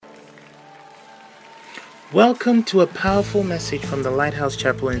Welcome to a powerful message from the Lighthouse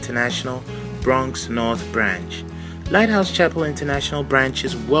Chapel International, Bronx North Branch. Lighthouse Chapel International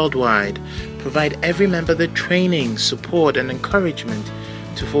branches worldwide provide every member the training, support, and encouragement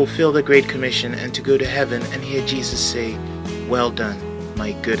to fulfill the Great Commission and to go to heaven and hear Jesus say, "Well done,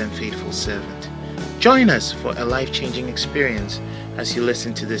 my good and faithful servant." Join us for a life-changing experience as you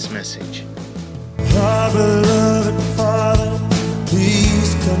listen to this message. Our beloved Father,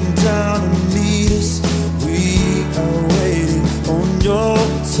 please come down and meet us. We are waiting on your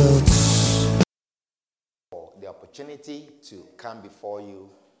touch. For the opportunity to come before you,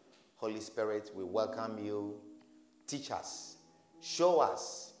 Holy Spirit, we welcome you. Teach us, show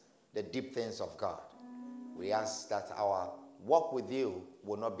us the deep things of God. We ask that our walk with you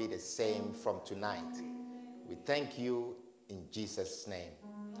will not be the same from tonight. We thank you in Jesus' name.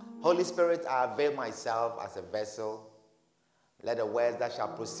 Holy Spirit, I avail myself as a vessel. Let the words that shall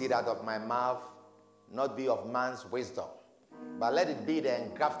proceed out of my mouth not be of man's wisdom, but let it be the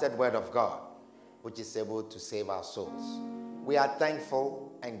engrafted word of God, which is able to save our souls. We are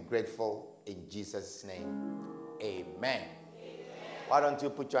thankful and grateful in Jesus' name. Amen. Why don't you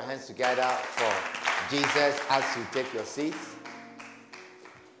put your hands together for Jesus as you take your seats?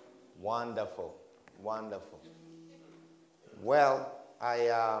 Wonderful, wonderful. Well,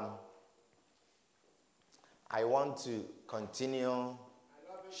 I want to continue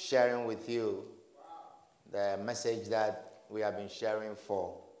sharing with you the message that we have been sharing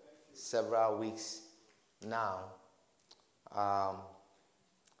for several weeks now. I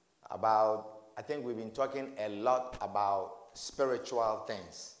think we've been talking a lot about spiritual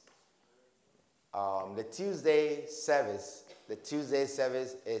things. The Tuesday service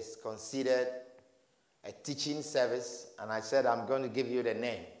is considered a teaching service, and I said I'm going to give you the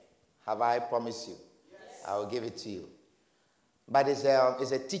name. Have I promised you? Yes. I will give it to you. But it's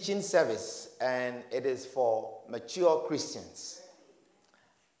a teaching service, and it is for mature Christians.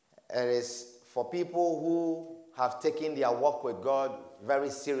 It is for people who have taken their walk with God very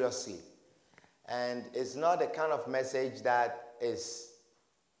seriously. And it's not the kind of message that is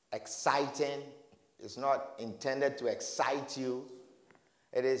exciting. It's not intended to excite you.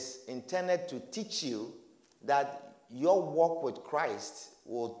 It is intended to teach you that your walk with Christ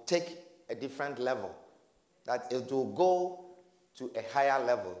will take a different level, that it will go to a higher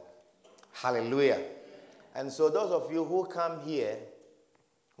level. Hallelujah. And so those of you who come here,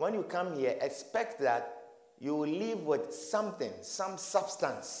 when you come here, expect that you will leave with something, some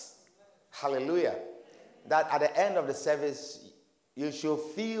substance. Hallelujah. That at the end of the service, you should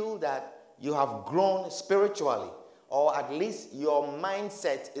feel that you have grown spiritually, or at least your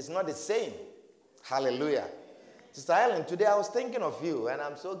mindset is not the same. Hallelujah. Sister Ellen, today I was thinking of you, and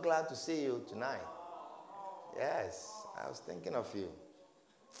I'm so glad to see you tonight. Yes, I was thinking of you.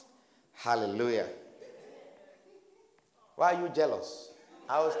 Hallelujah. Why are you jealous?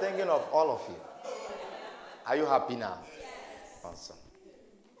 I was thinking of all of you. Are you happy now? Yes. Awesome.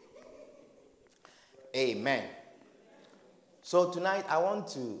 Amen. So tonight I want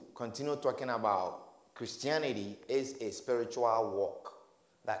to continue talking about Christianity is a spiritual walk.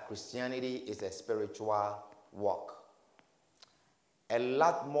 That Christianity is a spiritual walk. A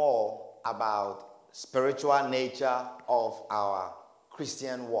lot more about spiritual nature of our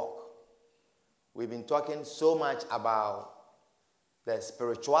Christian walk. We've been talking so much about the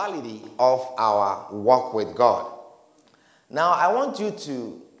spirituality of our walk with God. Now, I want you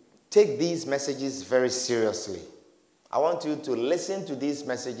to take these messages very seriously. I want you to listen to these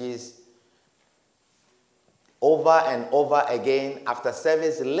messages over and over again. After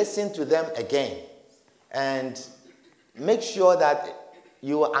service, listen to them again. And make sure that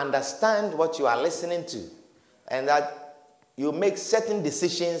you understand what you are listening to and that you make certain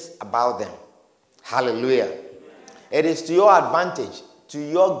decisions about them. Hallelujah. It is to your advantage, to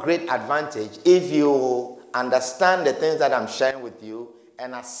your great advantage, if you understand the things that I'm sharing with you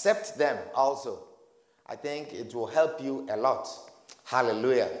and accept them also. I think it will help you a lot.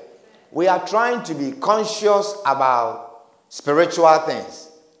 Hallelujah. We are trying to be conscious about spiritual things,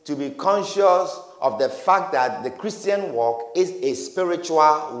 to be conscious of the fact that the Christian walk is a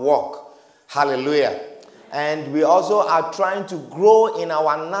spiritual walk. Hallelujah. And we also are trying to grow in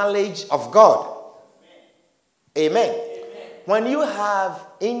our knowledge of God. Amen. Amen. When you have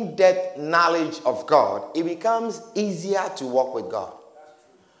in-depth knowledge of God, it becomes easier to walk with God.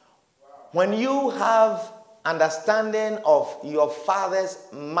 When you have understanding of your Father's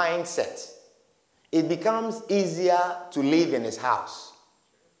mindset, it becomes easier to live in his house.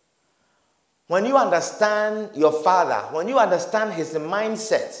 When you understand your Father, when you understand his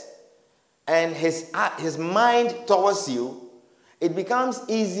mindset and his mind towards you, it becomes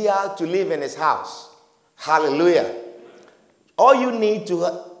easier to live in his house. Hallelujah. All you need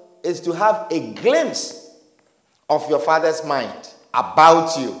is to have a glimpse of your Father's mind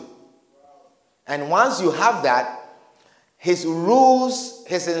about you. And once you have that, his rules,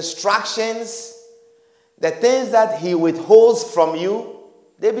 his instructions, the things that he withholds from you,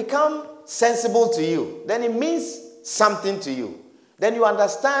 they become sensible to you. Then it means something to you. Then you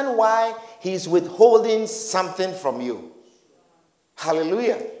understand why he's withholding something from you.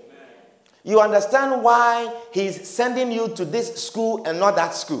 Hallelujah. Amen. You understand why he's sending you to this school and not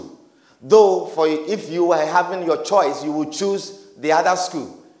that school. Though if you were having your choice, you would choose the other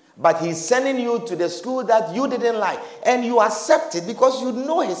school. But he's sending you to the school that you didn't like. And you accept it because you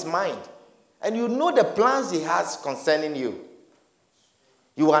know his mind. And you know the plans he has concerning you.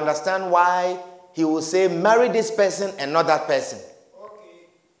 You understand why he will say, marry this person and not that person. Okay.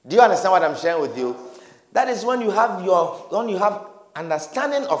 Do you understand what I'm sharing with you? That is when you have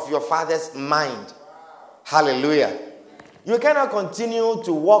understanding of your Father's mind. Wow. Hallelujah. You cannot continue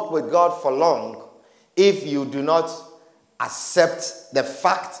to walk with God for long if you do not accept the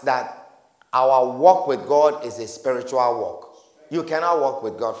fact that our walk with God is a spiritual walk. You cannot walk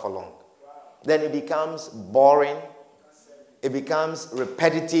with God for long. Then it becomes boring. It becomes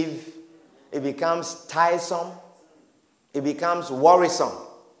repetitive. It becomes tiresome. It becomes worrisome.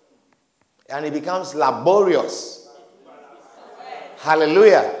 And it becomes laborious.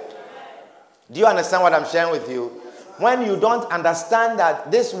 Hallelujah. Do you understand what I'm sharing with you? When you don't understand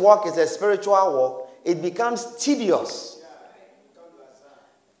that this walk is a spiritual walk, it becomes tedious.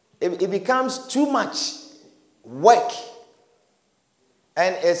 It becomes too much work.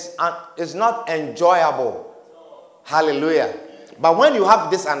 And it's not enjoyable. Hallelujah. But when you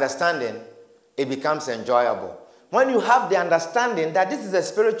have this understanding, it becomes enjoyable. When you have the understanding that this is a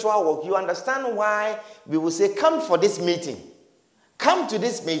spiritual work, you understand why we will say, come for this meeting. Come to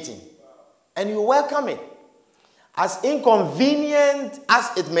this meeting. And you welcome it. As inconvenient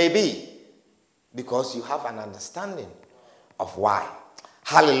as it may be. Because you have an understanding of why.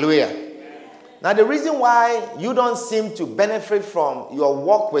 Hallelujah. Amen. Now the reason why you don't seem to benefit from your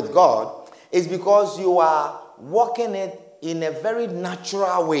walk with God is because you are walking it in a very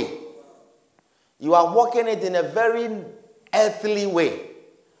natural way. You are walking it in a very earthly way.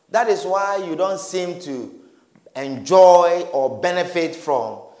 That is why you don't seem to enjoy or benefit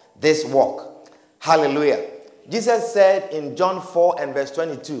from this walk. Hallelujah. Jesus said in John 4 and verse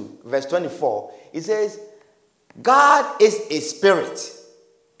 24, he says, God is a spirit.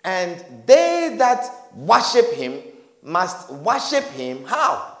 And they that worship him must worship him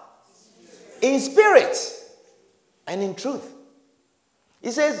how? In spirit and in truth. He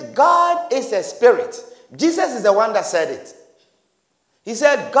says, God is a spirit. Jesus is the one that said it. He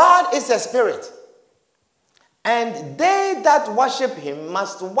said, God is a spirit. And they that worship him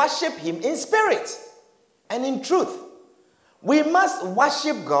must worship him in spirit and in truth. We must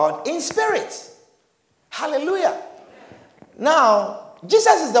worship God in spirit. Hallelujah. Now,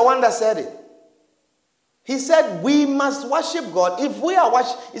 Jesus is the one that said it. He said we must worship God. If we are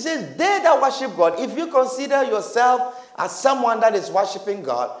he says they that worship God, if you consider yourself as someone that is worshiping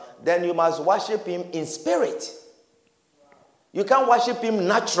God, then you must worship him in spirit. You can't worship him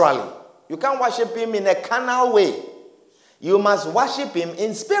naturally. You can't worship him in a carnal way. You must worship him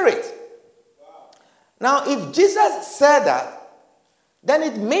in spirit. Now, if Jesus said that, then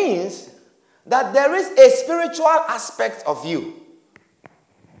it means that there is a spiritual aspect of you.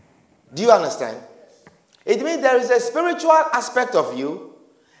 Do you understand? It means there is a spiritual aspect of you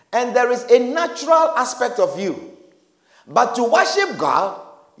and there is a natural aspect of you. But to worship God,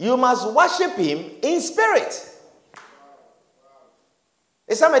 you must worship him in spirit.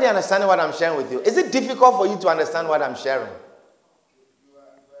 Is somebody understanding what I'm sharing with you? Is it difficult for you to understand what I'm sharing?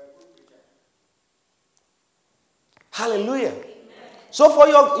 Hallelujah. So for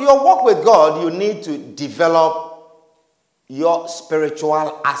your walk with God, you need to develop your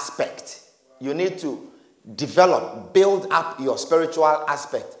spiritual aspect. You need to build up your spiritual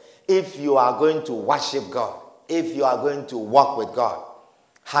aspect if you are going to worship God, if you are going to walk with God.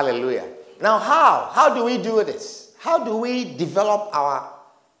 Hallelujah. Now how do we do this? How do we develop our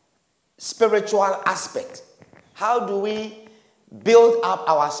spiritual aspect? How do we build up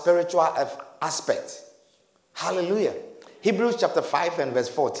our spiritual aspect? Hallelujah. Hebrews chapter 5 and verse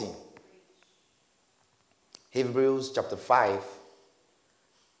 14. Hebrews chapter 5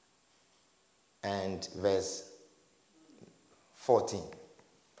 and verse 14.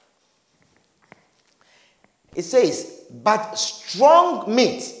 It says, but strong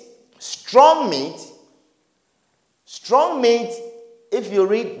meat, if you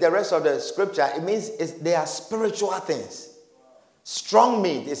read the rest of the scripture, it means they are spiritual things. Strong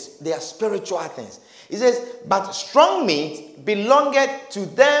meat, they are spiritual things. He says, but strong meat belongeth to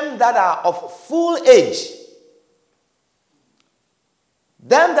them that are of full age.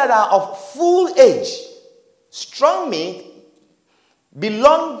 Them that are of full age. Strong meat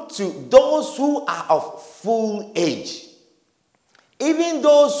belong to those who are of full age. Even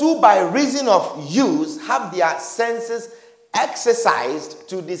those who by reason of use have their senses exercised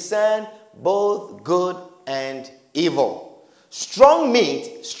to discern both good and evil. Strong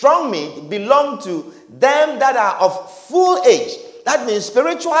meat belong to them that are of full age. That means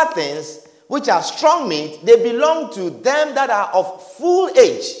spiritual things which are strong meat, they belong to them that are of full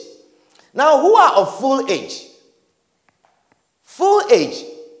age. Now, who are of full age? Full age.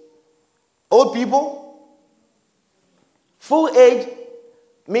 Old people. Full age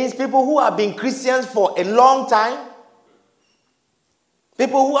means people who have been Christians for a long time.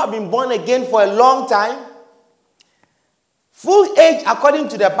 People who have been born again for a long time. Full age, according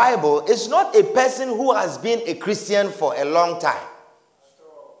to the Bible, is not a person who has been a Christian for a long time.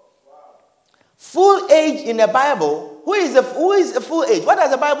 Full age in the Bible, who is a full age? What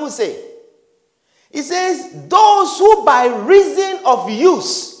does the Bible say? It says, those who by reason of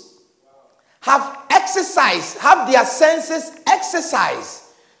use have exercised, have their senses exercised.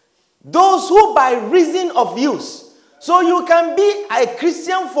 Those who by reason of use. So you can be a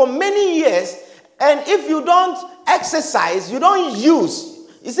Christian for many years, and if you don't exercise, you don't use.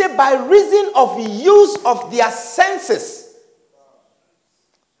 You say by reason of use of their senses.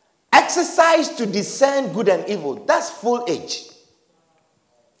 Exercise to discern good and evil. That's full age.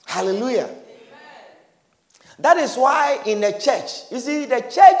 Hallelujah. Amen. That is why in the church, you see, the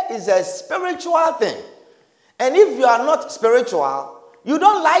church is a spiritual thing. And if you are not spiritual, you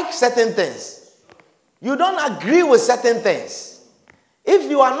don't like certain things. You don't agree with certain things. If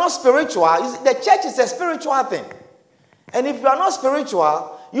you are not spiritual, the church is a spiritual thing. And if you are not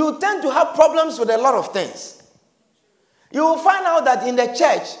spiritual, you tend to have problems with a lot of things. You will find out that in the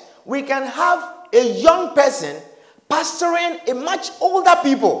church, we can have a young person pastoring a much older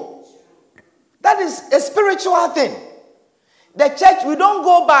people. That is a spiritual thing. The church, we don't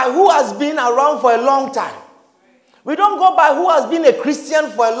go by who has been around for a long time. We don't go by who has been a Christian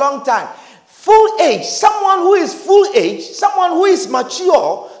for a long time. Full age, someone who is full age, someone who is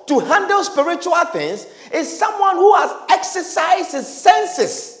mature to handle spiritual things, is someone who has exercised his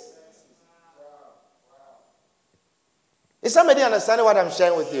senses. Is somebody understanding what I'm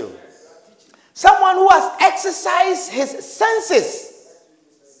sharing with you? Someone who has exercised his senses.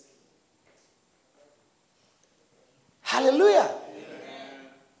 Hallelujah. Amen.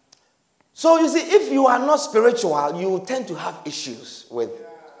 So you see, if you are not spiritual, you tend to have issues with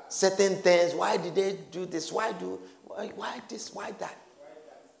certain things. Why did they do this? Why this? Why that?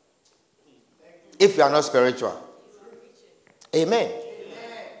 If you are not spiritual. Amen.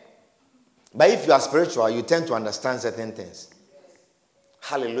 But if you are spiritual, you tend to understand certain things.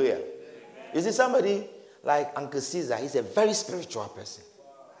 Hallelujah. You see, somebody like Uncle Caesar, he's a very spiritual person.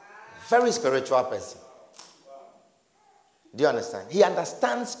 Very spiritual person. Do you understand? He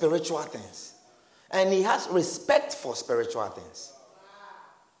understands spiritual things. And he has respect for spiritual things.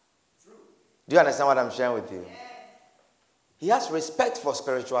 Do you understand what I'm sharing with you? He has respect for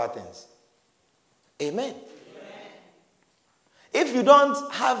spiritual things. Amen. If you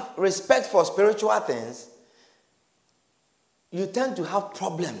don't have respect for spiritual things, you tend to have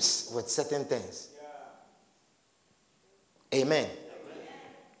problems with certain things. Amen.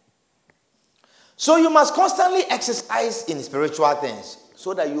 So you must constantly exercise in spiritual things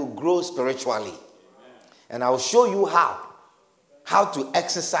so that you grow spiritually. And I'll show you how to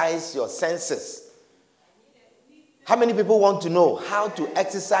exercise your senses. How many people want to know how to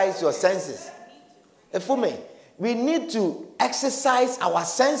exercise your senses? Efume, we need to exercise our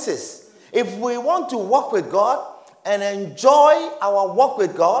senses. If we want to walk with God and enjoy our walk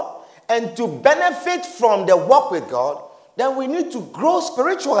with God and to benefit from the walk with God, then we need to grow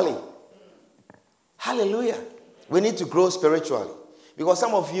spiritually. Hallelujah. We need to grow spiritually. Because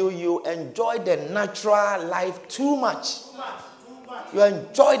some of you enjoy the natural life too much. You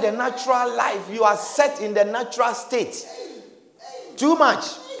enjoy the natural life. You are set in the natural state. Too much.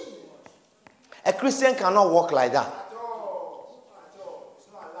 A Christian cannot walk like that.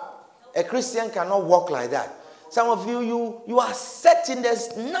 A Christian cannot walk like that. Some of you are set in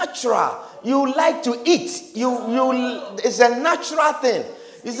this natural. You like to eat. It's a natural thing.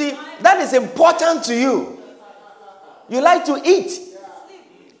 You see, that is important to you. You like to eat.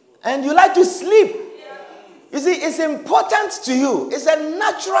 And you like to sleep. You see, it's important to you. It's a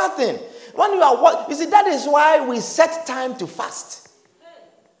natural thing. When you are, you see, that is why we set time to fast.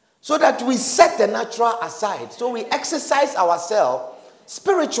 So that we set the natural aside. So we exercise ourselves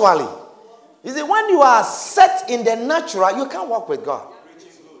spiritually. You see, when you are set in the natural, you can't walk with God.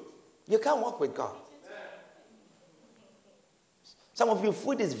 You can't walk with God. Some of you,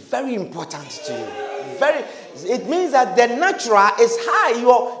 food is very important to you. It means that the natural is high.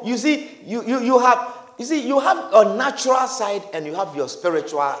 You have a natural side and you have your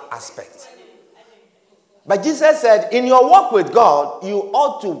spiritual aspect. But Jesus said, in your walk with God, you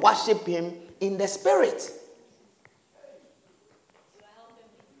ought to worship him in the spirit.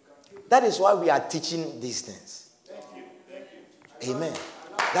 That is why we are teaching these things. Amen.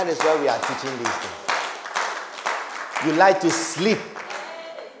 That is why we are teaching these things. You like to sleep.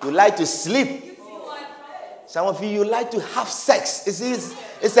 You like to sleep. Some of you like to have sex. You see,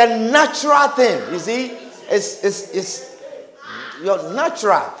 it's a natural thing. You see, it's your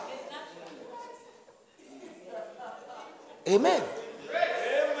natural. Amen.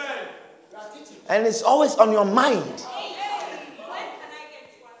 And it's always on your mind.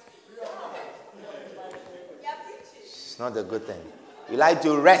 It's not a good thing. You like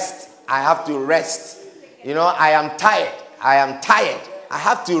to rest. I have to rest. I am tired. I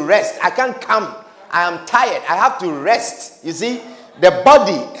have to rest. I can't come. I am tired. I have to rest. You see, the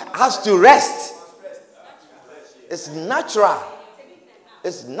body has to rest. It's natural.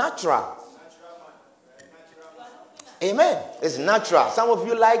 It's natural. Amen. It's natural. Some of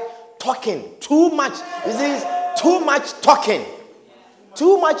you like talking too much. You see, it's too much talking.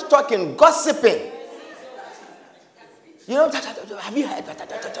 Too much talking, gossiping. Have you heard?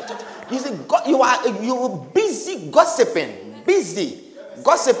 You see, you're busy gossiping. Busy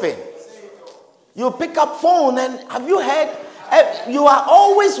gossiping. You pick up phone and have you heard? You are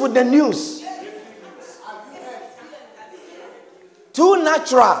always with the news. Too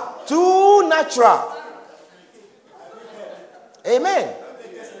natural. Too natural. Amen.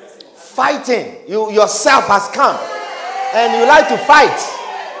 Fighting. Yourself has come. And you like to fight.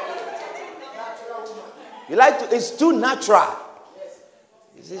 It's too natural.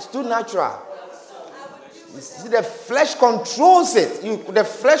 It's too natural. You see, the flesh controls it. The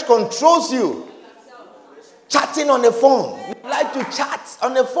flesh controls you. Chatting on the phone. You like to chat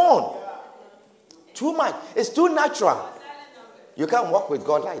on the phone. Too much. It's too natural. You can't walk with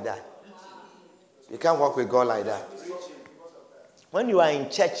God like that. You can't walk with God like that. When you are in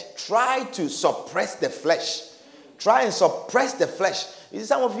church, try to suppress the flesh. Try and suppress the flesh. You see,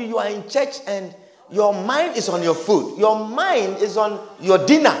 some of you are in church and your mind is on your food. Your mind is on your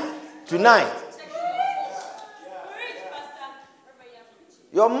dinner tonight.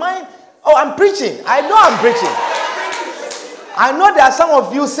 Your mind, I'm preaching. I know I'm preaching. I know there are some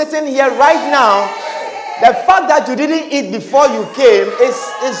of you sitting here right now. The fact that you didn't eat before you came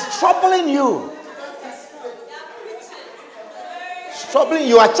is troubling you. It's troubling you.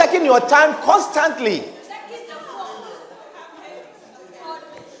 You are checking your time constantly.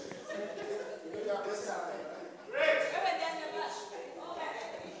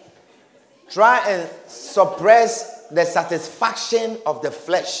 Try and suppress the satisfaction of the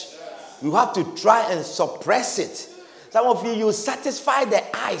flesh. You have to try and suppress it. Some of you satisfy the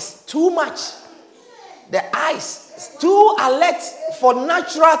eyes too much. The eyes is too alert for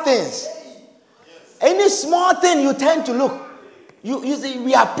natural things. Any small thing you tend to look. You see,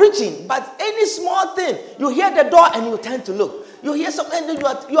 we are preaching, but any small thing, you hear the door and you tend to look. You hear something, you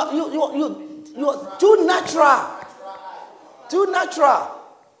are too natural. Too natural.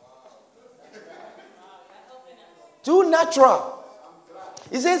 Too natural.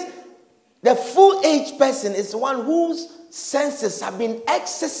 He says, the full-age person is one whose senses have been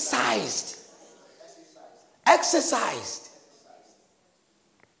exercised. Exercised.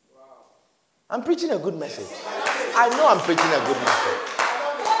 I'm preaching a good message. I know I'm preaching a good message.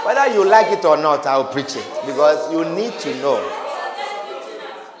 Whether you like it or not, I'll preach it. Because you need to know.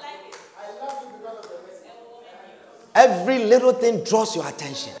 Every little thing draws your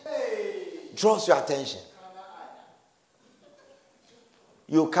attention. Draws your attention.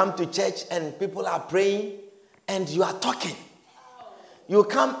 You come to church and people are praying and you are talking. You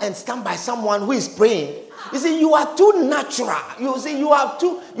come and stand by someone who is praying. You see, you are too natural. You see, you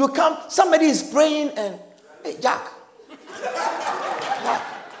come, somebody is praying and, hey, Jack.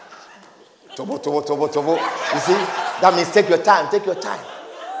 Tobo. You see, that means take your time.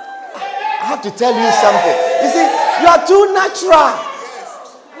 I have to tell you something. You see, you are too natural.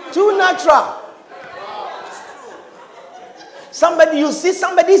 Too natural. You see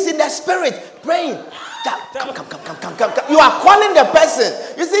somebody is in the spirit praying. Come. You are calling the person.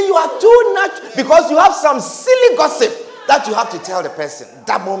 You see, you are too natural because you have some silly gossip that you have to tell the person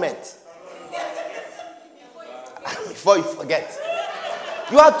that moment. Before you forget.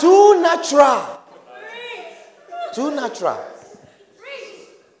 You are too natural. Too natural.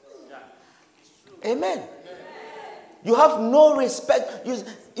 Amen. You have no respect.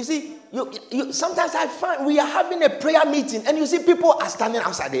 You see, you sometimes I find we are having a prayer meeting and you see people are standing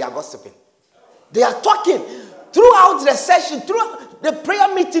outside, they are gossiping. They are talking. Throughout the session, throughout the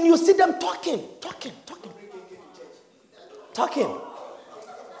prayer meeting, you see them talking.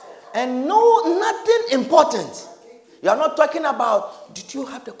 And nothing important. You are not talking about, did you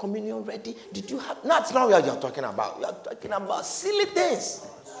have the communion ready? Did you have, that's not what you are talking about. You are talking about silly things.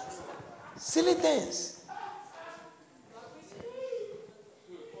 Silly things.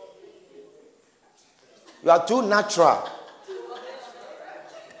 You are too natural.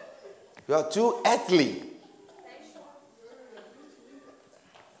 You are too earthly.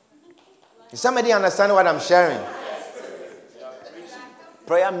 Is somebody understand what I'm sharing?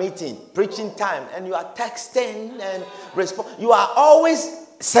 Prayer meeting, preaching time, and you are texting and respond. You are always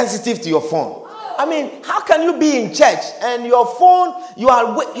sensitive to your phone. I mean, how can you be in church and your phone,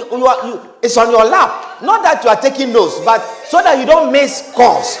 it's on your lap? Not that you are taking notes, but so that you don't miss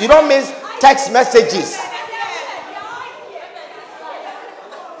calls, you don't miss text messages.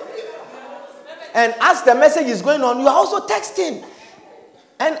 And as the message is going on, you are also texting.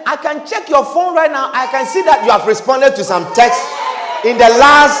 And I can check your phone right now. I can see that you have responded to some text in the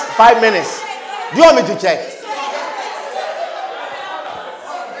last 5 minutes. Do you want me to check?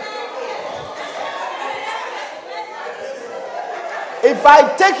 If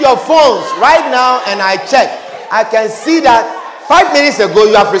I take your phones right now and I check, I can see that 5 minutes ago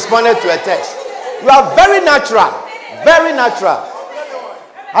you have responded to a text. You are very natural. Very natural.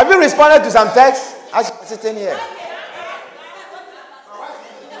 Have you responded to some text as you're sitting here?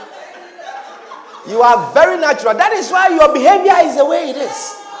 You are very natural. That is why your behavior is the way it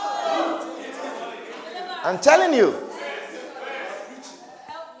is. I'm telling you.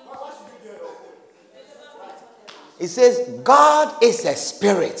 It says, God is a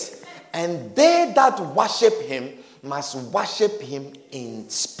spirit, and they that worship him must worship him in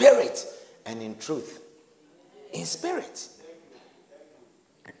spirit and in truth. In spirit.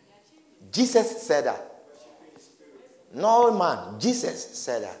 Jesus said that. No man. Jesus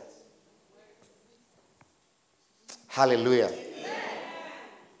said that. Hallelujah.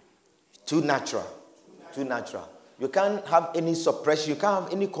 Too natural. Too natural. You can't have any suppression. You can't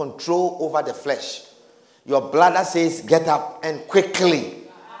have any control over the flesh. Your bladder says get up, and quickly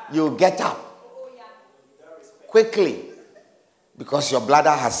you get up. Quickly. Because your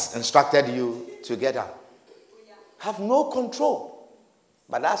bladder has instructed you to get up. Have no control.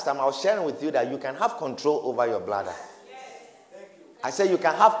 But last time I was sharing with you that you can have control over your bladder. I said you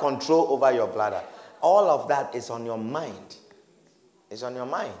can have control over your bladder. All of that is on your mind. It's on your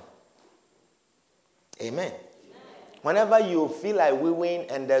mind. Amen. Whenever you feel like weeing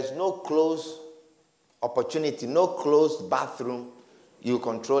and there's no closed opportunity, no closed bathroom, you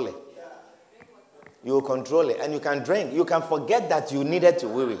control it. You control it. And you can drink. You can forget that you needed to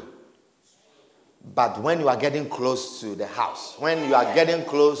wee. But when you are getting close to the house, when you are getting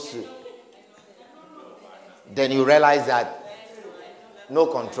close to, then you realize that no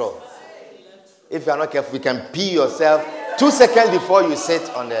control. If you are not careful, you can pee yourself 2 seconds before you sit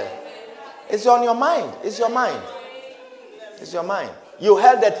on the... It's on your mind. It's your mind. It's your mind. You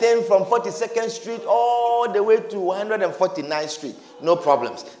held the thing from 42nd Street all the way to 149th Street. No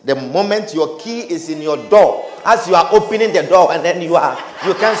problems. The moment your key is in your door, as you are opening the door, and then you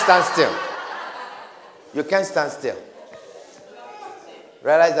can't stand still. You can't stand still.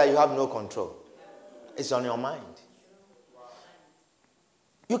 Realize that you have no control. It's on your mind.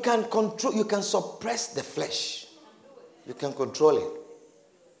 You can control, you can suppress the flesh. You can control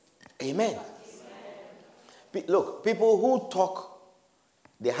it. Amen. Look, people who talk,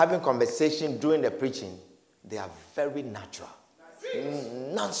 they're having conversation during the preaching, they are very natural,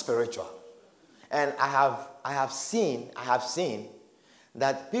 non-spiritual. And I have seen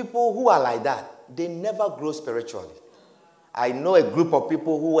that people who are like that, they never grow spiritually. I know a group of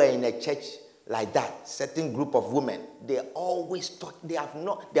people who were in a church like that, certain group of women. They always talk. They have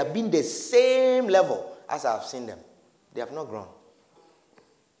been the same level as I have seen them. They have not grown.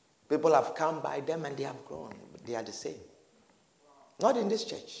 People have come by them and they have grown. But they are the same. Not in this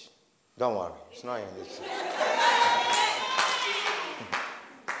church. Don't worry. It's not in this church.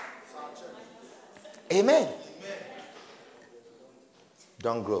 Amen.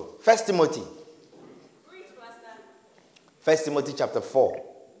 Don't grow. 1 Timothy. 1 Timothy chapter 4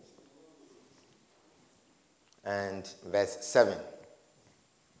 and verse 7.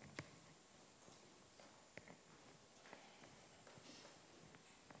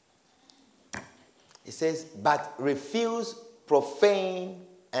 It says, but refuse profane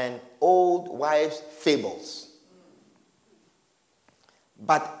and old wives' fables,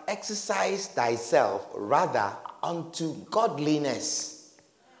 but exercise thyself rather unto godliness,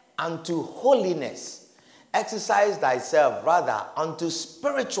 unto holiness. Exercise thyself rather unto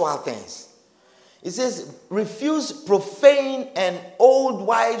spiritual things. It says, refuse profane and old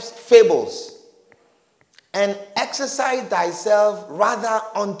wives' fables, and exercise thyself rather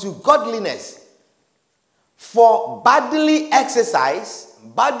unto godliness. For bodily exercise,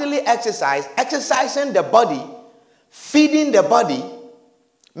 exercising the body, feeding the body,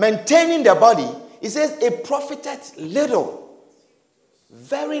 maintaining the body, it says it profiteth little,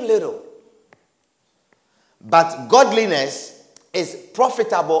 very little. But godliness is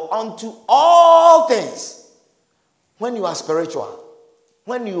profitable unto all things. When you are spiritual,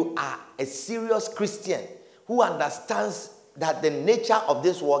 when you are a serious Christian who understands that the nature of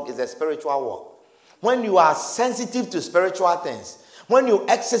this work is a spiritual work, when you are sensitive to spiritual things, when you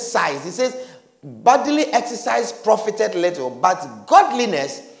exercise, it says bodily exercise profited little, but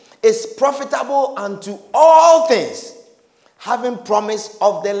godliness is profitable unto all things, having promise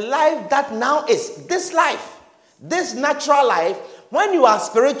of the life that now is, this life, this natural life. When you are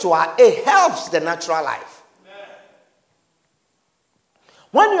spiritual, it helps the natural life.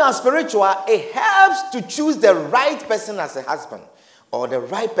 When you are spiritual, it helps to choose the right person as a husband or the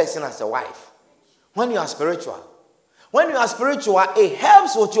right person as a wife. When you are spiritual, it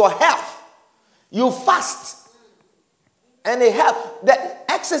helps with your health. You fast, and it helps. The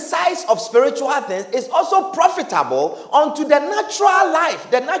exercise of spiritual things is also profitable unto the natural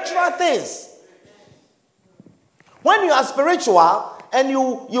life, the natural things. When you are spiritual and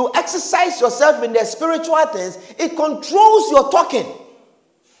you exercise yourself in the spiritual things, it controls your talking.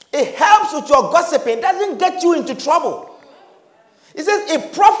 It helps with your gossiping. It doesn't get you into trouble. It says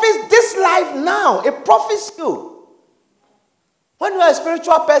it profits this life now. It profits you. When you are a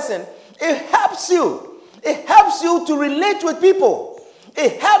spiritual person, it helps you. It helps you to relate with people.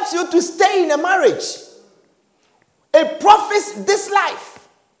 It helps you to stay in a marriage. It profits this life.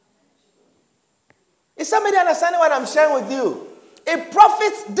 Is somebody understanding what I'm sharing with you? It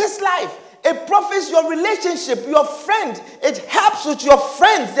profits this life. It profits your relationship, your friend. It helps with your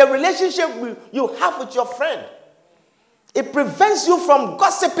friends, the relationship you have with your friend. It prevents you from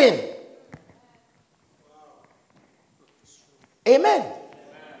gossiping. Amen.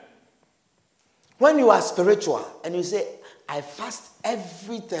 When you are spiritual and you say, I fast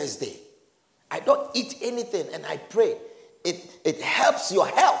every Thursday, I don't eat anything and I pray, it helps your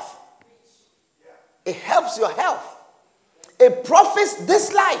health. It helps your health. It profits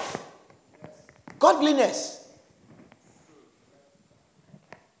this life. Godliness.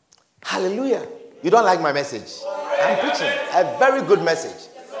 Hallelujah. You don't like my message? I'm preaching a very good message.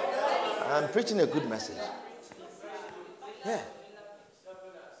 I'm preaching a good message. Yeah.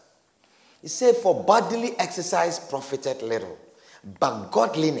 He said, for bodily exercise profited little, but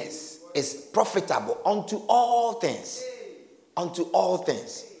godliness is profitable unto all things. Unto all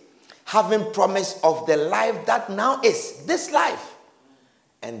things. Having promise of the life that now is, this life,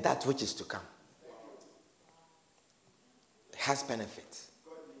 and that which is to come. It has benefits.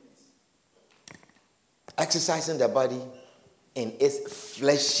 Exercising the body in its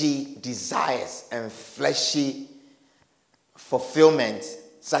fleshy desires and fleshy fulfillment,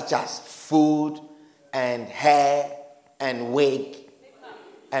 such as food and hair and wig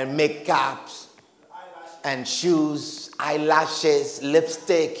and makeups and shoes, eyelashes,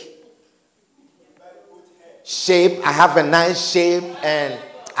 lipstick, shape. I have a nice shape and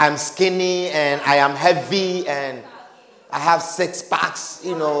I'm skinny and I am heavy and I have 6 packs,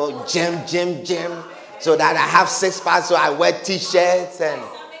 gym. So that I have 6 packs, so I wear t-shirts and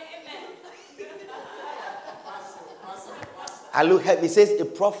I look heavy. It says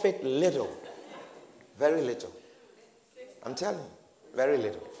it profit little. Very little. I'm telling you, very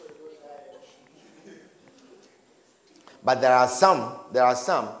little. But there are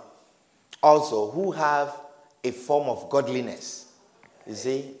some also who have a form of godliness. You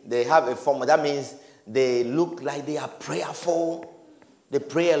see, they have a form. That means they look like they are prayerful. They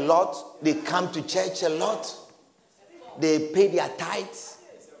pray a lot. They come to church a lot. They pay their tithes.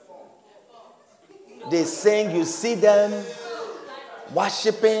 They sing. You see them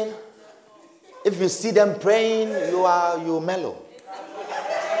worshiping. If you see them praying, you mellow.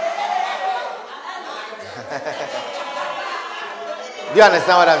 Do you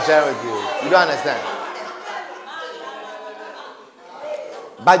understand what I'm sharing with you? You don't understand?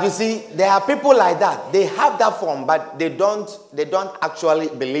 But you see, there are people like that. They have that form, but they don't actually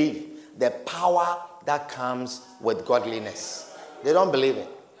believe the power that comes with godliness. They don't believe it.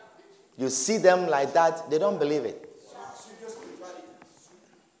 You see them like that, they don't believe it.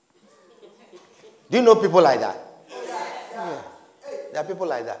 Do you know people like that? Yeah. There are people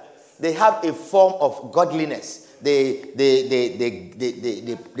like that. They have a form of godliness. They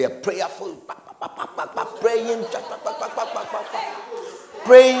are prayerful,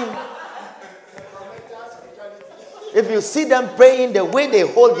 praying. If you see them praying, the way they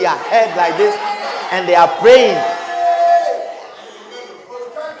hold their head like this, and they are praying,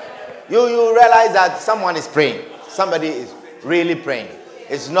 you realize that someone is praying. Somebody is really praying.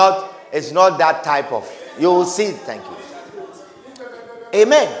 It's not that type of. You will see it. Thank you.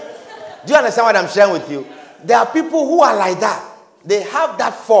 Amen. Do you understand what I'm sharing with you? There are people who are like that. They have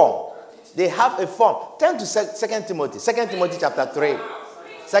that form. They have a form. Turn to 2 Timothy. 2 Timothy chapter 3.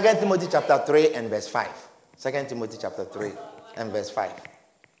 2 Timothy chapter 3 and verse 5. 2 Timothy chapter 3 and verse 5.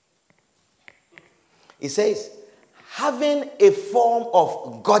 It says, having a form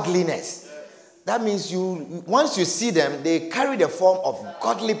of godliness. That means once you see them, they carry the form of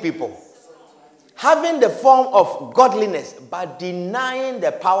godly people. Having the form of godliness, but denying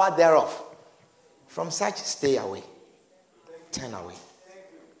the power thereof. From such, stay away. Turn away.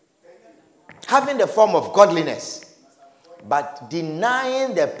 Having the form of godliness, but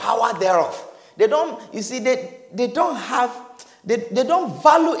denying the power thereof. They don't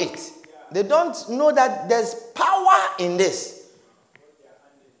value it. They don't know that there's power in this.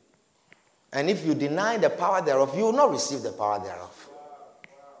 And if you deny the power thereof, you will not receive the power thereof.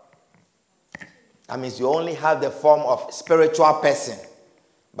 That means you only have the form of spiritual person,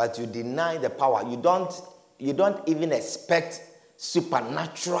 but you deny the power. You don't even expect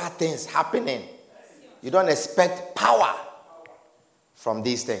supernatural things happening. You don't expect power from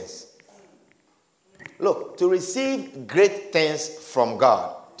these things. Look, to receive great things from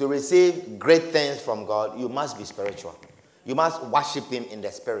God, you must be spiritual. You must worship him in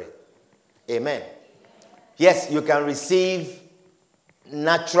the spirit. Amen. Yes, you can receive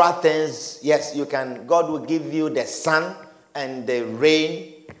natural things. Yes, you can. God will give you the sun and the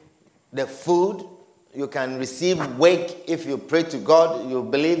rain, the food. You can receive wake if you pray to God. You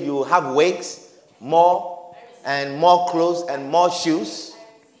believe you will have wakes, more and more clothes and more shoes.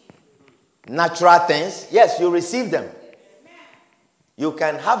 Natural things. Yes, you receive them. You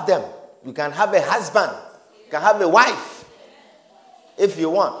can have them. You can have a husband. You can have a wife if you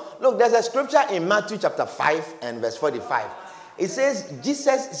want. Look, there's a scripture in Matthew chapter 5 and verse 45. It says,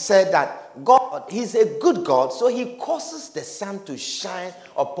 Jesus said that God, he's a good God, so he causes the sun to shine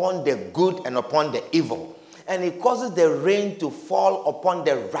upon the good and upon the evil. And he causes the rain to fall upon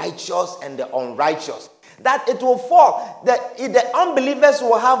the righteous and the unrighteous. That it will fall. That if the unbelievers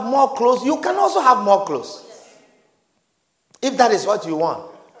will have more clothes, you can also have more clothes. If that is what you want.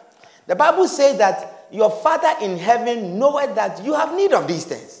 The Bible says that your Father in heaven knoweth that you have need of these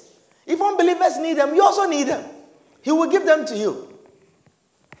things. If unbelievers need them, you also need them. He will give them to you.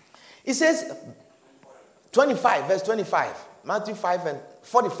 It says, 25, verse 25. Matthew 5 and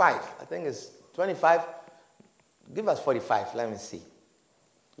 45. I think it's 25. Give us 45. Let me see.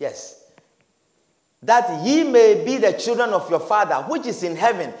 Yes. That ye may be the children of your Father, which is in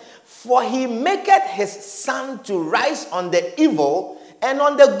heaven. For he maketh his sun to rise on the evil and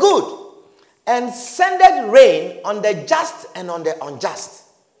on the good, and sendeth rain on the just and on the unjust.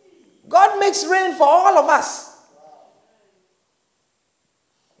 God makes rain for all of us.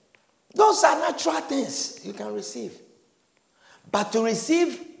 Those are natural things you can receive. But to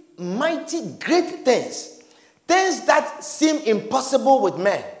receive mighty great things, things that seem impossible with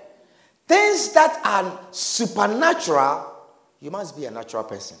men, things that are supernatural, you must be a natural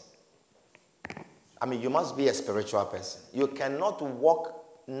person. I mean, you must be a spiritual person. You cannot walk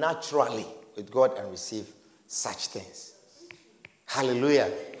naturally with God and receive such things.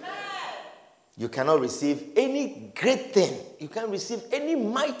 Hallelujah. You cannot receive any great thing. You can't receive any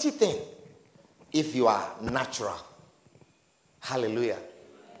mighty thing if you are natural. Hallelujah.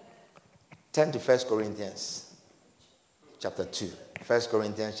 Turn to 1 Corinthians chapter 2. 1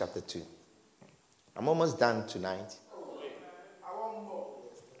 Corinthians chapter 2. I'm almost done tonight.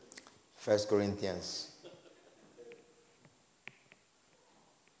 1 Corinthians.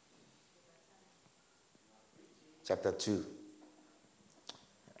 Chapter 2.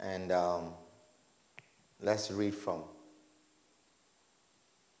 And let's read from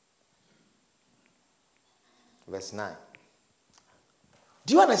verse 9.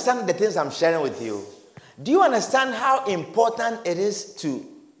 Do you understand the things I'm sharing with you? Do you understand how important it is to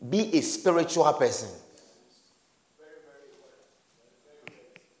be a spiritual person?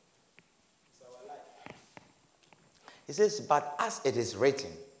 He says, but as it is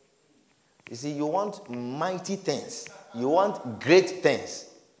written, you see, you want mighty things. You want great things.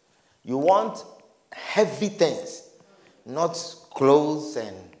 You want heavy things. Not clothes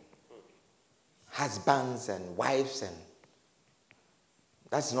and husbands and wives, and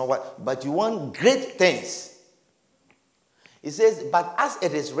that's not what, but you want great things. It says, but as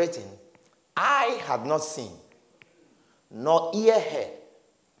it is written, eye have not seen, nor ear heard,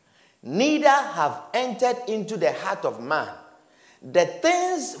 neither have entered into the heart of man the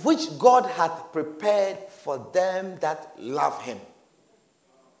things which God hath prepared for them that love him.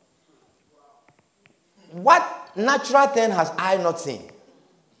 What natural thing has eye not seen?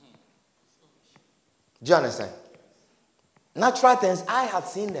 Do you understand? Natural things, I have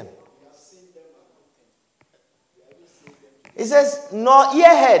seen them. It says, nor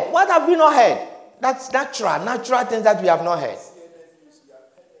ear heard. What have we not heard? That's natural. Natural things that we have not heard.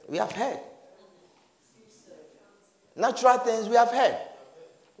 We have heard. Natural things we have heard.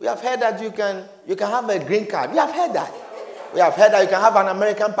 We have heard that you can have a green card. We have heard that. We have heard that you can have an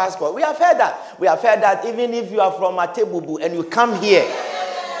American passport. We have heard that. We have heard that even if you are from Atebubu and you come here,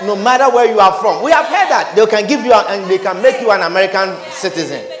 no matter where you are from, we have heard that they can give you and they can make you an American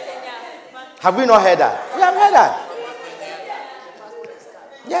citizen. Have we not heard that? We have heard that.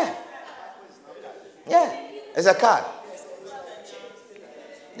 Yeah. Yeah. It's a card.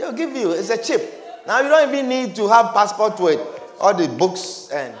 They'll give you. It's a chip. Now you don't even need to have passport with all the books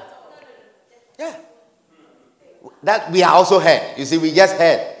and yeah. That we have also heard. You see, we just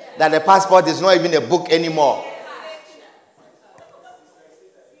heard that the passport is not even a book anymore.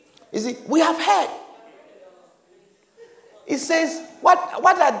 You see, we have heard. It says, what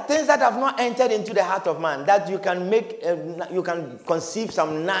are things that have not entered into the heart of man that you can make, you can conceive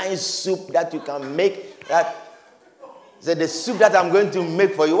some nice soup that you can make. That say the soup that I'm going to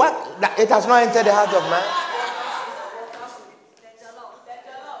make for you. What? It has not entered the heart of man.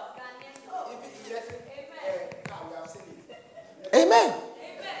 Amen.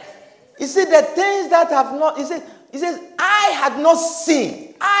 You see, the things that have not, he says, I had not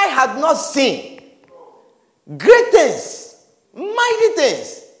seen great things, mighty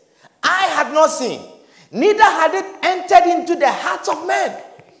things. I had not seen, neither had it entered into the hearts of men.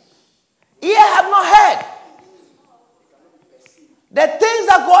 Ear have not heard. The things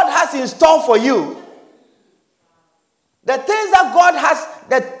that God has in store for you, the things that God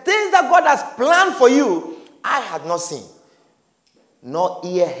has planned for you, I had not seen, nor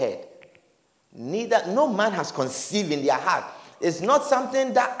ear heard. Neither, no man has conceived in their heart. It's not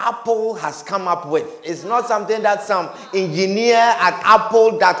something that Apple has come up with. It's not something that some engineer at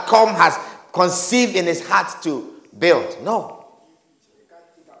apple.com has conceived in his heart to build. No.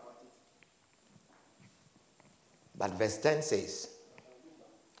 But verse 10 says,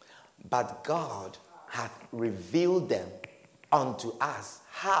 but God hath revealed them unto us.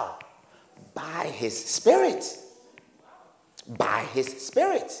 How? By his Spirit. By his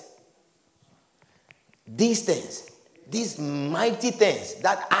Spirit. These things, these mighty things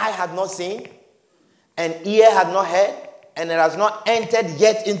that eye had not seen, and ear had not heard, and it has not entered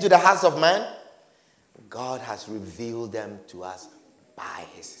yet into the hearts of man, God has revealed them to us by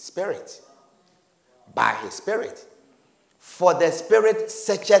his Spirit. By his Spirit. For the Spirit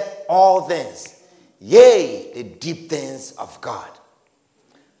searcheth all things, yea, the deep things of God.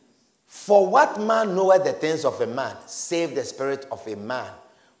 For what man knoweth the things of a man, save the spirit of a man,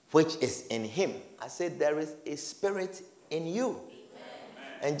 which is in him? I said, there is a spirit in you. Amen.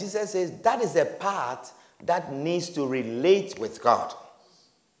 And Jesus says, that is a part that needs to relate with God.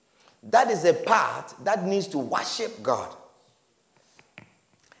 That is a part that needs to worship God.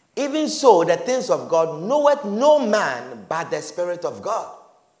 Even so, the things of God knoweth no man but the Spirit of God.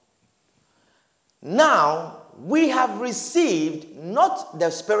 Now, we have received not the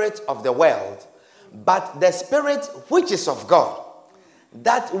spirit of the world, but the Spirit which is of God,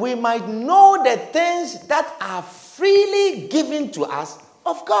 that we might know the things that are freely given to us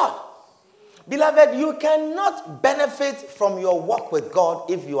of God. Beloved, you cannot benefit from your walk with God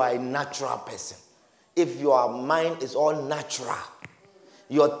if you are a natural person. If your mind is all natural.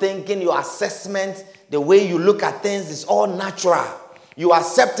 Your thinking, your assessment, the way you look at things is all natural. You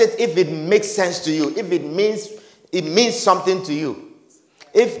accept it if it makes sense to you, if it means something to you.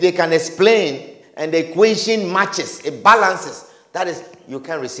 If they can explain and the equation matches, it balances, that is, you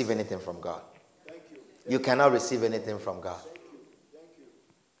can't receive anything from God. You cannot receive anything from God.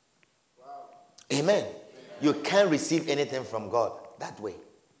 Amen. You can't receive anything from God that way.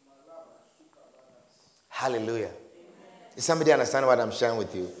 Hallelujah. Does somebody understand what I'm sharing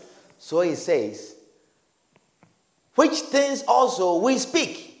with you? So he says, which things also we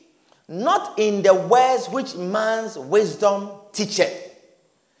speak, not in the words which man's wisdom teacheth,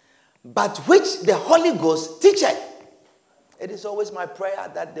 but which the Holy Ghost teacheth. It is always my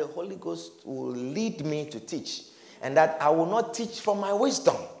prayer that the Holy Ghost will lead me to teach, and that I will not teach from my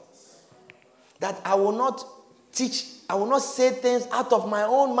wisdom, that I will not teach, I will not say things out of my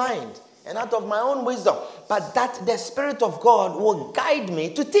own mind and out of my own wisdom, but that the Spirit of God will guide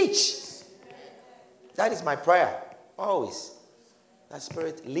me to teach. That is my prayer, always. That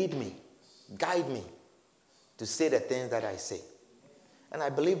Spirit lead me, guide me to say the things that I say. And I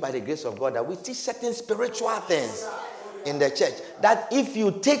believe by the grace of God that we teach certain spiritual things in the church, that if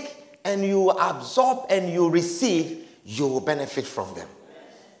you take and you absorb and you receive, you will benefit from them.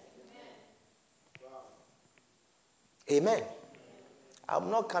 Amen. I'm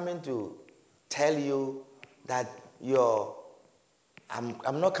not coming to tell you that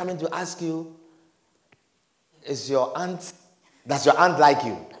I'm not coming to ask you, does your aunt like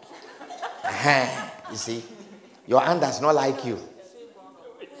you? You see, your aunt does not like you.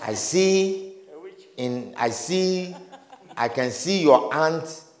 I can see your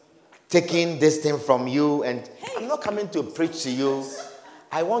aunt taking this thing from you, and I'm not coming to preach to you.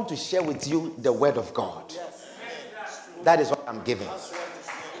 I want to share with you the word of God. That is what I'm giving.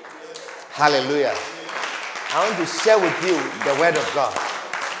 Hallelujah. I want to share with you the word of God.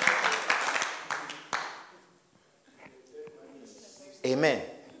 Amen.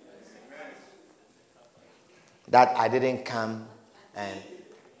 That I didn't come and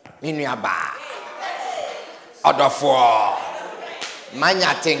order for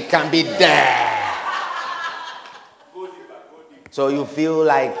Manyatin can be there. So you feel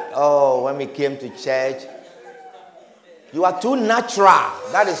like, oh, when we came to church, you are too natural.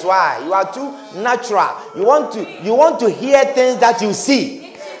 That is why you are too natural. You want to hear things that you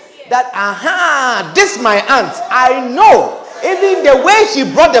see. That this my aunt. I know. Even the way she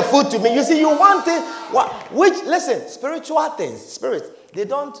brought the food to me. You see, you want it. Listen, spiritual things, spirits, they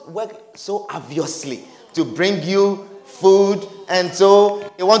don't work so obviously to bring you food, and so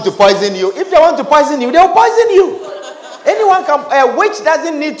they want to poison you. If they want to poison you, they'll poison you. Anyone can. A witch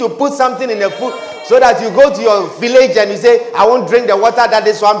doesn't need to put something in the food so that you go to your village and you say, I won't drink the water that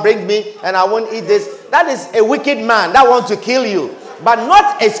this one brings me, and I won't eat this. That is a wicked man that wants to kill you, but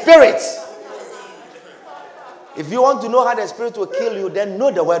not a spirit. If you want to know how the Spirit will kill you, then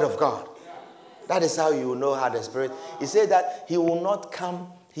know the word of God. That is how you will know how the Spirit. He said that he will not come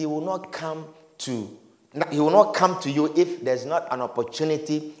to you if there's not an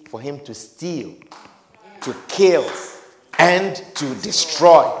opportunity for him to steal, to kill, and to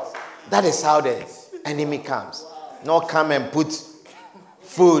destroy. That is how the enemy comes. Not come and put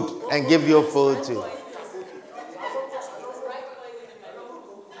food and give you food too.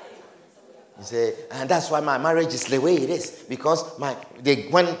 You say, and that's why my marriage is the way it is. Because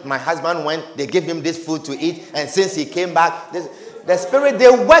when my husband went, they gave him this food to eat. And since he came back, the spirit, they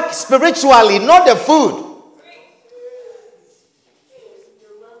work spiritually, not the food.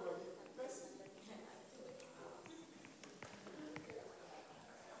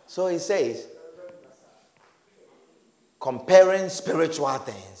 So he says, comparing spiritual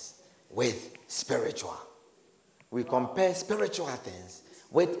things with spiritual. We compare spiritual things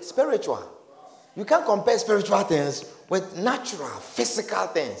with spiritual. You can't compare spiritual things with natural, physical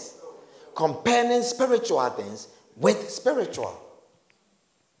things. Comparing spiritual things with spiritual.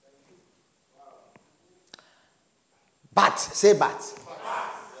 But, say but.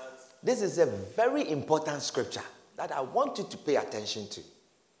 This is a very important scripture that I want you to pay attention to.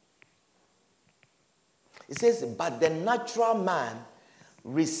 It says, but the natural man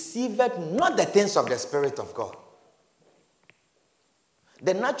receiveth not the things of the Spirit of God.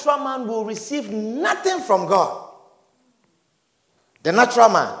 The natural man will receive nothing from God. The natural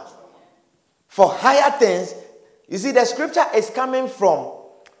man. For higher things, you see, the scripture is coming from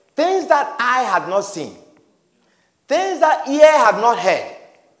things that eye had not seen, things that ear had not heard,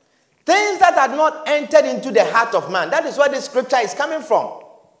 things that had not entered into the heart of man. That is where the scripture is coming from.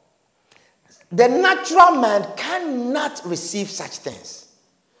 The natural man cannot receive such things.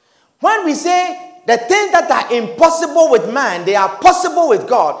 When we say the things that are impossible with man, they are possible with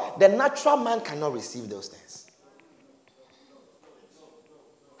God, the natural man cannot receive those things.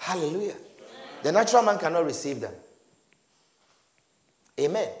 Hallelujah. The natural man cannot receive them.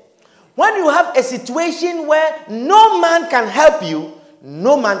 Amen. When you have a situation where no man can help you,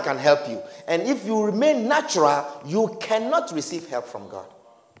 no man can help you. And if you remain natural, you cannot receive help from God.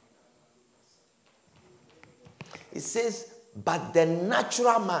 It says, but the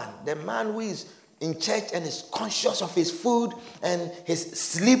natural man, the man who is in church and is conscious of his food and his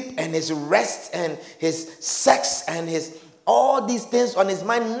sleep and his rest and his sex and his all these things on his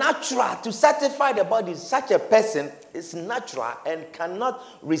mind, natural to satisfy the body, such a person is natural and cannot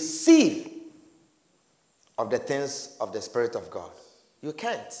receive of the things of the Spirit of God. You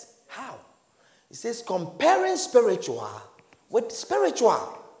can't. How? It says comparing spiritual with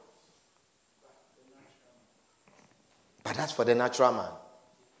spiritual. But that's for the natural man.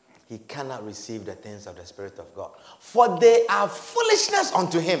 He cannot receive the things of the Spirit of God. For they are foolishness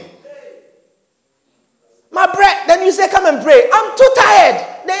unto him. My prayer, then you say, come and pray. I'm too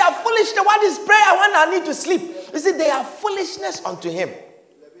tired. They are foolishness. What is prayer when I need to sleep? You see, they are foolishness unto him.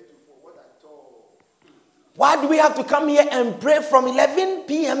 Why do we have to come here and pray from 11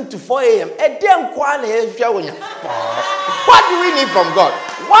 p.m. to 4 a.m.? What do we need from God?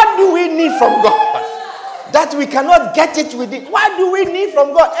 What do we need from God? That we cannot get it within. What do we need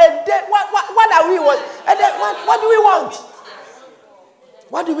from God? What are we want? What do we want?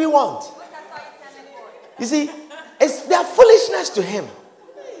 What do we want? You see, they are foolishness to him.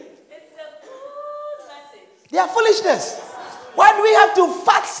 They are foolishness. Why do we have to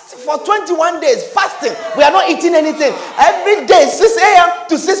fast for 21 days? Fasting. We are not eating anything. Every day, 6 a.m.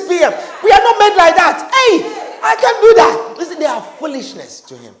 to 6 p.m. We are not made like that. Hey, I can't do that. Listen, they are foolishness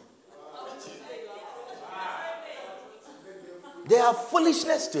to him. They are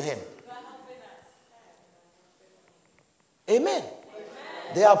foolishness to him. Amen.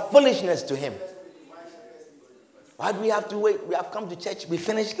 They are foolishness to him. Why do we have to wait? We have come to church. We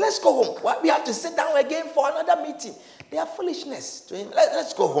finished. Let's go home. Why we have to sit down again for another meeting? They are foolishness to him.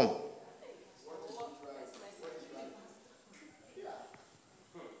 Let's go home.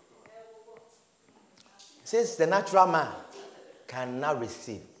 It says the natural man cannot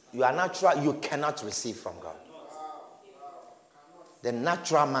receive. You are natural. You cannot receive from God. The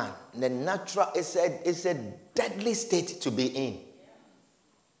natural man. The natural is a deadly state to be in.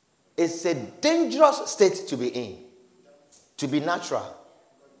 It's a dangerous state to be in. To be natural.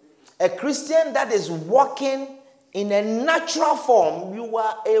 A Christian that is walking in a natural form, you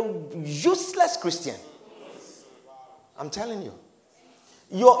are a useless Christian. I'm telling you.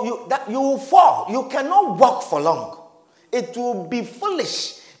 You will fall. You cannot walk for long. It will be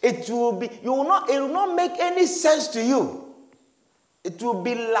foolish. It will not make any sense to you. It will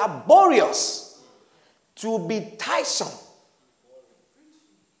be laborious. It will be tiresome.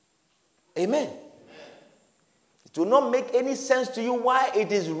 Amen. It will not make any sense to you why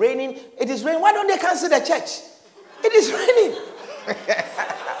it is raining. It is raining. Why don't they cancel the church? It is raining.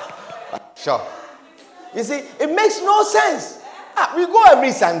 Sure. You see, it makes no sense. We go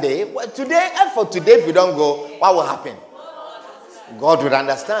every Sunday. Today, and for today, if we don't go, what will happen? God would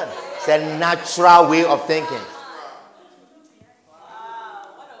understand. It's a natural way of thinking.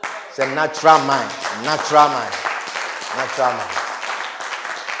 It's a natural mind. Natural mind. Natural mind.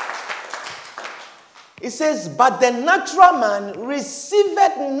 It says, but the natural man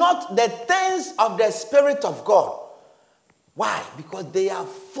receiveth not the things of the Spirit of God. Why? Because they are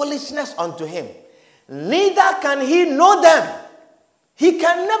foolishness unto him. Neither can he know them. He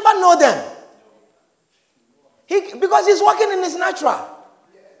can never know them. Because he's walking in his natural.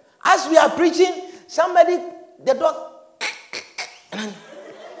 As we are preaching, the dog,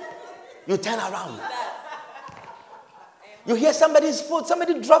 you turn around. You hear somebody's foot,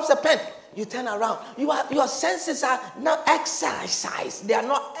 somebody drops a pen. You turn around. Your senses are not exercised. They are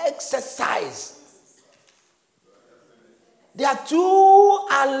not exercised. They are too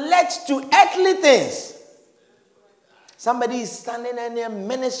alert to earthly things. Somebody is standing in there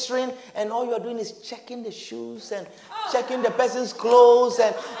ministering, and all you are doing is checking the shoes and checking the person's clothes,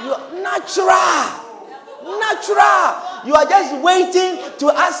 and you are natural. You are just waiting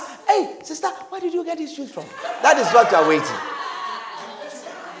to ask, hey, sister, where did you get these shoes from? That is what you are waiting.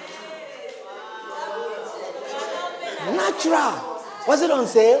 Natural. Was it on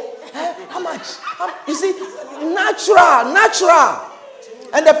sale? How much? You see, natural.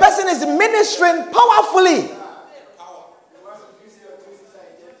 And the person is ministering powerfully.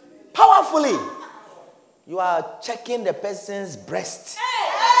 You are checking the person's breast.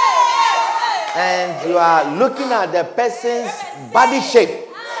 And you are looking at the person's body shape.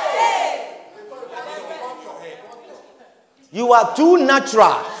 You are too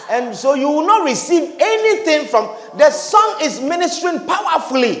natural. And so you will not receive anything from... The song is ministering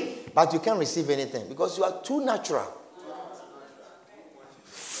powerfully, but you can't receive anything because you are too natural.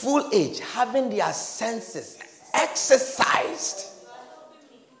 Full age, having their senses exercised.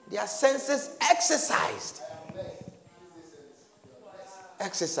 Their senses exercised.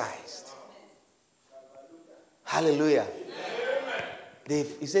 Hallelujah.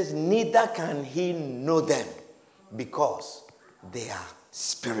 He says, neither can he know them because they are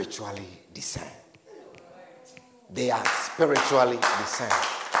spiritually discerned. They are spiritually discerned.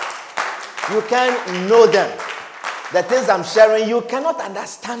 You can't know them. The things I'm sharing, you cannot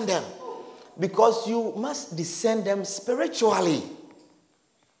understand them because you must discern them spiritually.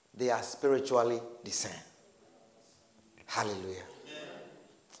 They are spiritually discerned. Hallelujah.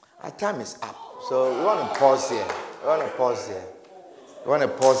 Our time is up, so we want to pause here. We want to pause here. We want to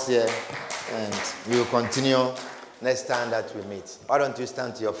pause here, and we will continue next time that we meet. Why don't you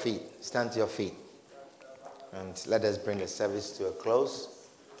stand to your feet? Stand to your feet. And let us bring the service to a close.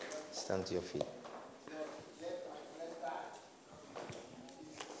 Stand to your feet.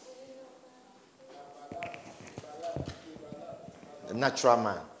 The natural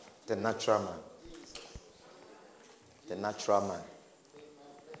man. The natural man. The natural man.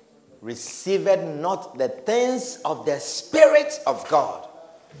 Receiveth not the things of the Spirit of God.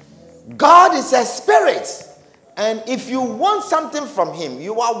 God is a spirit. And if you want something from him,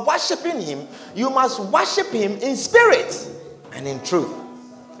 you are worshiping him, you must worship him in spirit and in truth.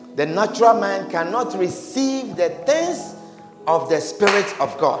 The natural man cannot receive the things of the Spirit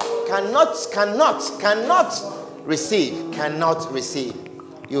of God. Cannot receive. You cannot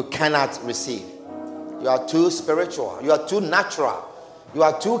receive. You are too spiritual. You are too natural. You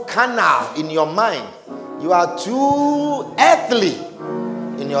are too carnal in your mind. You are too earthly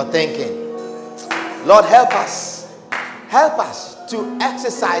in your thinking. Lord, help us. Help us to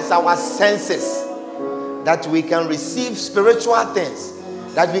exercise our senses that we can receive spiritual things,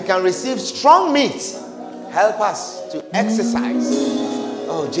 that we can receive strong meat. Help us to exercise.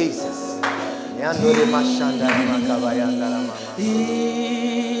 Oh, Jesus.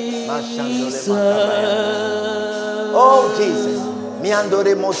 Oh, Jesus.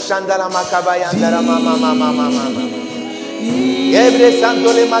 Miandore moshandala makabayandara mama mama mama mama. Ebre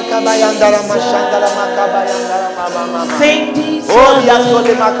sandole makabayandara mashandala makabayandara mama mama. Oh,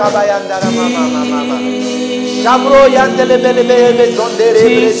 yasole makabayandara mama mama mama. Shabro yandele bele bele zondere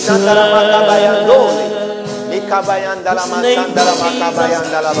ebre sandala makabayandole. Mikabayandala masandala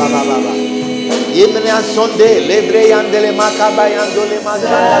makabayandala baba baba. Imne sonde lebre yandele makabayandole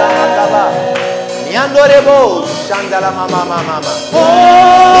masandala makaba. Yandorebo shandala mama mama mama.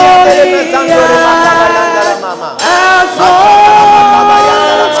 Yandere sandole makaba yandala mama.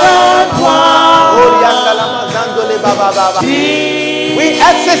 We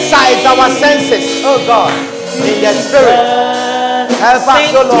exercise our senses, oh God, in the spirit. Help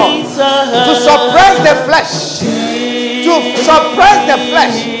us, oh Lord, to suppress the flesh,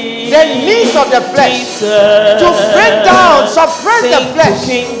 the needs of the flesh, to break down, suppress the flesh,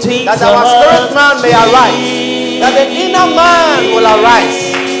 that our spirit man may arise, that the inner man will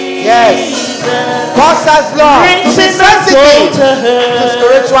arise. Yes. Cause us, Lord, to be sensitive to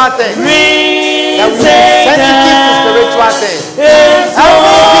spiritual things. That we be sensitive to spiritual things. Help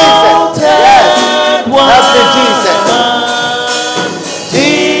me, Jesus. Yes. Help me, Jesus.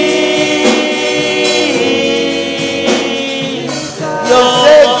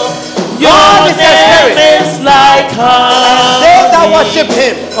 God is a spirit. And they that worship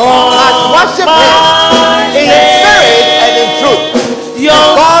him must worship him in spirit and in truth.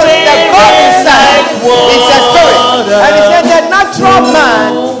 Because the God himself is a spirit. And he said the natural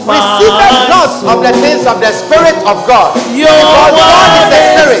man receiveth not of the things of the Spirit of God. Because God is a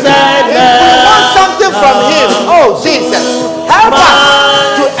spirit. If we want something from him, oh Jesus, help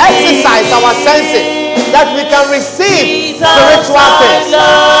us to exercise our senses, that we can receive spiritual things,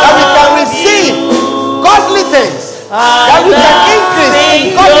 that we can receive godly things, that we can increase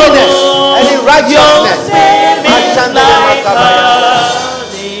in godliness and in righteousness.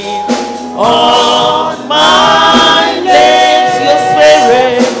 On my lips,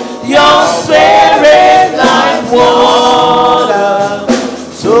 your spirit like water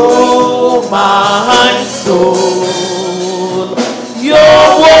to my soul.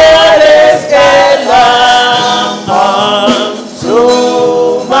 Your word is a lamp unto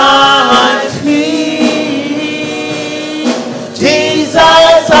my feet.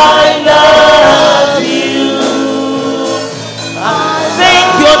 Jesus, I love you. I sing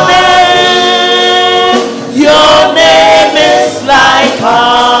your name. Your name is like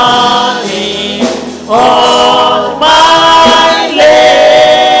honey on my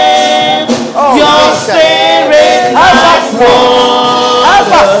lips. Your spirit like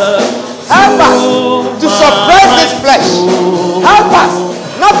water. Help us to suppress this flesh. Help us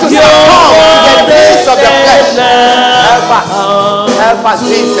not to succumb to the needs of the flesh. Help us,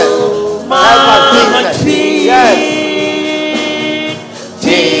 Jesus. Help us, Jesus. Yes.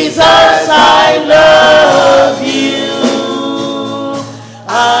 Jesus, I love you.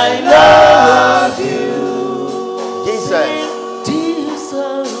 I love you. Jesus.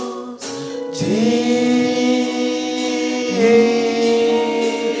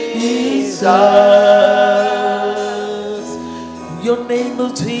 Jesus. Your name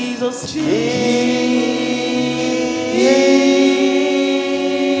is Jesus.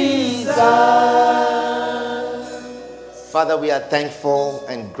 Father, we are thankful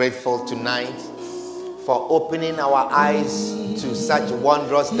and grateful tonight for opening our eyes to such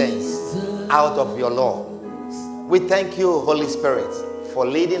wondrous things out of your law. We thank you, Holy Spirit, for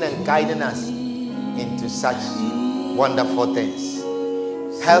leading and guiding us into such wonderful things.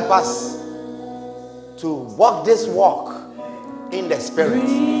 Help us to walk this walk in the Spirit.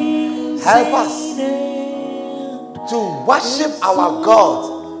 Help us to worship our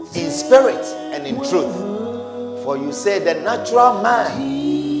God in spirit and in truth. For you say the natural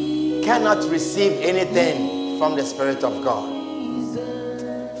man cannot receive anything from the Spirit of God.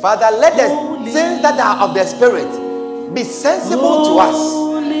 Father, let the things that are of the Spirit be sensible to us.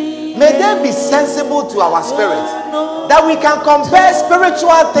 May they be sensible to our spirit, that we can compare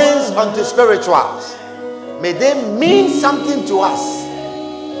spiritual things unto spirituals. May they mean something to us.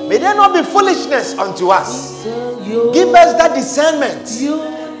 May they not be foolishness unto us. Give us that discernment.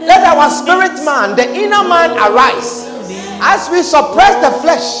 Let our spirit man, the inner man, arise as we suppress the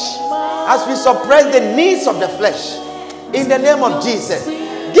flesh, as we suppress the needs of the flesh. In the name of Jesus,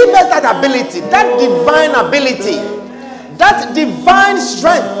 give us that ability, that divine ability, that divine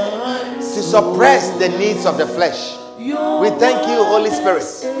strength to suppress the needs of the flesh. We thank you, Holy Spirit.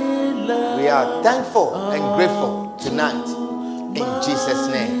 We are thankful and grateful tonight in Jesus'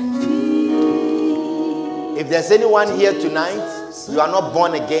 name. If there's anyone here tonight, you are not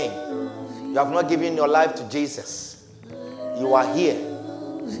born again, you have not given your life to Jesus, you are here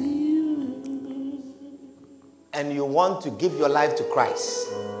and you want to give your life to Christ.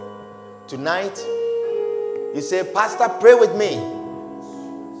 Tonight, you say, Pastor, pray with me.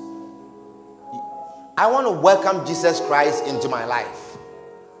 I want to welcome Jesus Christ into my life.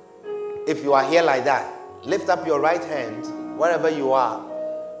 If you are here like that, lift up your right hand wherever you are.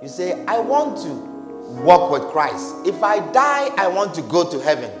 You say, I want to walk with Christ. If I die, I want to go to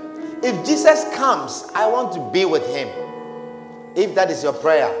heaven. If Jesus comes, I want to be with him. If that is your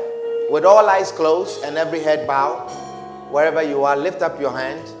prayer, with all eyes closed and every head bowed, wherever you are, lift up your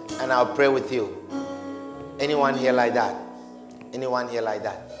hand and I'll pray with you. Anyone here like that? Anyone here like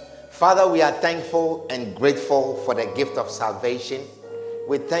that? Father, we are thankful and grateful for the gift of salvation.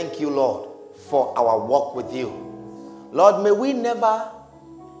 We thank you, Lord, for our walk with you. Lord, may we never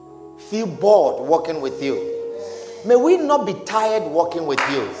feel bored walking with you. May we not be tired walking with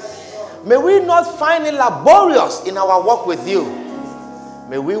you. May we not find it laborious in our walk with you.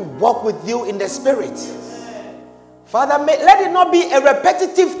 May we walk with you in the Spirit. Father, let it not be a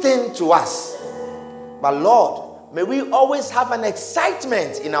repetitive thing to us. But Lord, may we always have an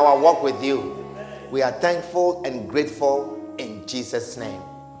excitement in our walk with you. We are thankful and grateful in Jesus' name.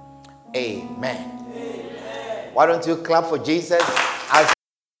 Amen. Amen. Why don't you clap for Jesus?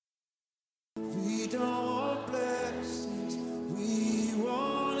 We don't want blessings, we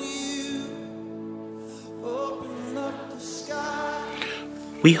want you. Open up the sky.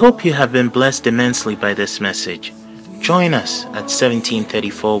 We hope you have been blessed immensely by this message. Join us at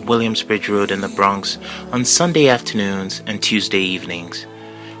 1734 Williamsbridge Road in the Bronx on Sunday afternoons and Tuesday evenings.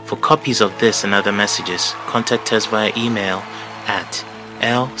 For copies of this and other messages, contact us via email at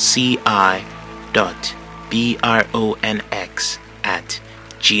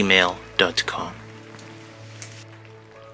lci.bronx@gmail.com.